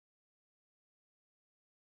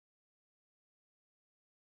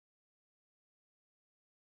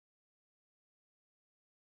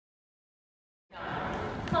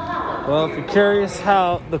Well, if you're curious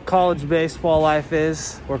how the college baseball life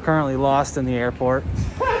is, we're currently lost in the airport.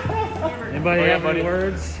 Anybody have any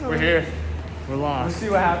words? We're here. We're lost. Let's see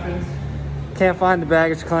what happens. Can't find the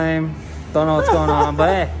baggage claim. Don't know what's going on, but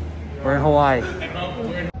hey, we're in Hawaii.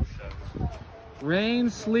 Rain,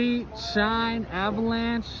 sleet, shine,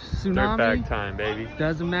 avalanche, tsunami. Dirtbag time, baby.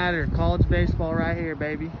 Doesn't matter. College baseball right here,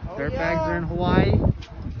 baby. Dirtbags are in Hawaii.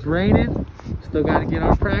 It's raining. Still got to get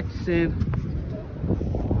our practice in.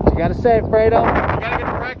 What you got to say, Fredo? We gotta get the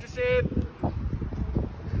practice in.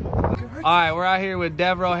 All right, we're out here with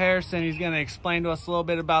Devro Harrison. He's going to explain to us a little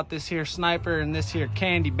bit about this here sniper and this here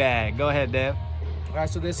candy bag. Go ahead, Dev. All right,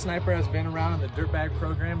 so this sniper has been around in the Dirtbag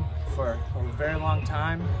program for a very long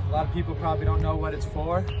time. A lot of people probably don't know what it's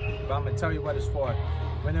for, but I'm gonna tell you what it's for.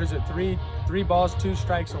 When there's a three balls, 2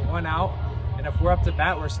 strikes, and 1 out, and if we're up to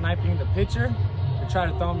bat, we're sniping the pitcher. We try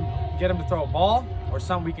to get him to throw a ball or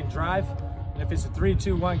something we can drive. And if it's a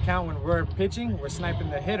 3-2-1 count when we're pitching, we're sniping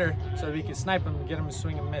the hitter so that we can snipe him and get him to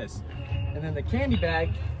swing and miss. And then the candy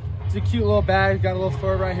bag, it's a cute little bag, got a little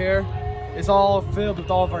fur right here. It's all filled with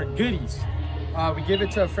all of our goodies. We give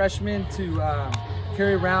it to a freshman to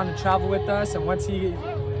carry around and travel with us, and once he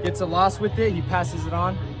gets a loss with it, he passes it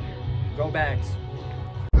on. Go Bags.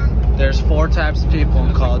 There's 4 types of people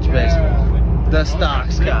in college baseball. The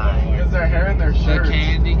stocks guy. Because their hair in their shirts. The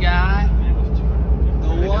candy guy.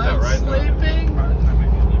 The one sleeping.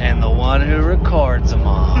 And the one who records them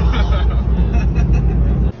all.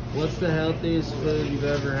 What's the healthiest food you've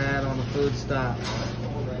ever had on a food stop?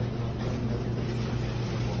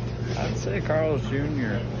 I'd say Carl's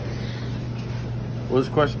Jr. What's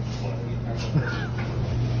the question?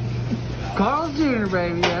 Carl's Jr.,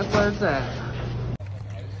 baby. That's where it's at.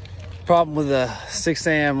 Problem with a 6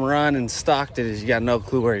 a.m. run in Stockton is you got no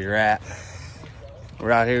clue where you're at.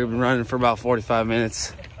 We're out here, we've been running for about 45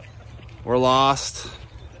 minutes. We're lost.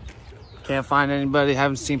 Can't find anybody.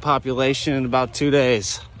 Haven't seen population in about 2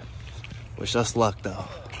 days. Wish us luck, though.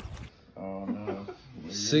 Oh, no.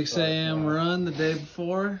 6 a.m. run the day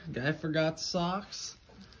before. Guy forgot the socks.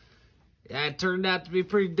 Yeah, it turned out to be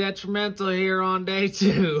pretty detrimental here on day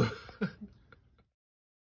 2.